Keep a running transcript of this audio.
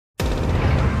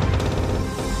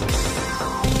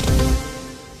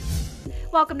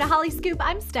Welcome to Holly Scoop,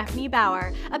 I'm Stephanie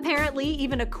Bauer. Apparently,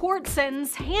 even a court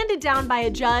sentence handed down by a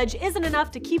judge isn't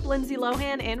enough to keep Lindsay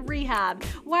Lohan in rehab.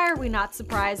 Why are we not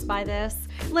surprised by this?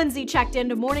 Lindsay checked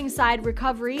into Morningside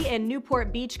Recovery in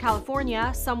Newport Beach,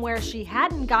 California, somewhere she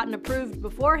hadn't gotten approved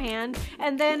beforehand,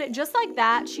 and then, just like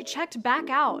that, she checked back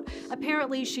out.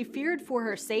 Apparently, she feared for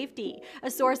her safety.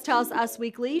 A source tells Us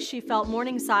Weekly she felt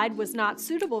Morningside was not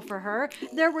suitable for her.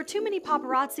 There were too many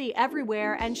paparazzi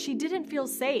everywhere, and she didn't feel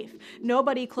safe.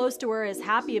 Nobody close to her is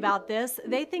happy about this.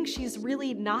 They think she's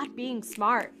really not being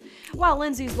smart. While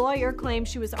Lindsay's lawyer claims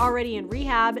she was already in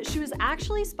rehab, she was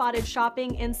actually spotted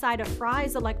shopping inside a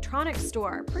Fry's electronics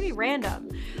store. Pretty random.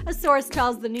 A source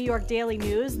tells the New York Daily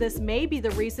News this may be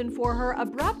the reason for her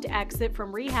abrupt exit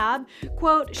from rehab.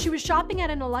 Quote, she was shopping at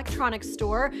an electronics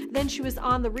store, then she was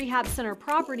on the rehab center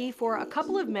property for a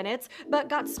couple of minutes, but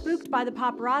got spooked by the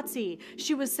paparazzi.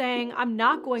 She was saying, I'm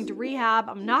not going to rehab,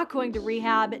 I'm not going to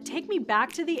rehab, take me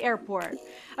back to the airport.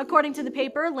 According to the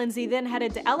paper, Lindsay then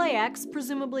headed to LAX,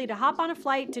 presumably to hop on a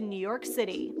flight to New York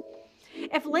City.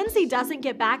 If Lindsay doesn't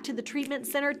get back to the treatment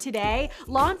center today,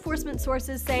 law enforcement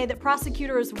sources say that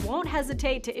prosecutors won't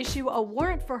hesitate to issue a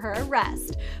warrant for her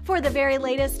arrest. For the very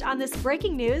latest on this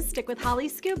breaking news, stick with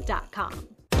hollyscoop.com.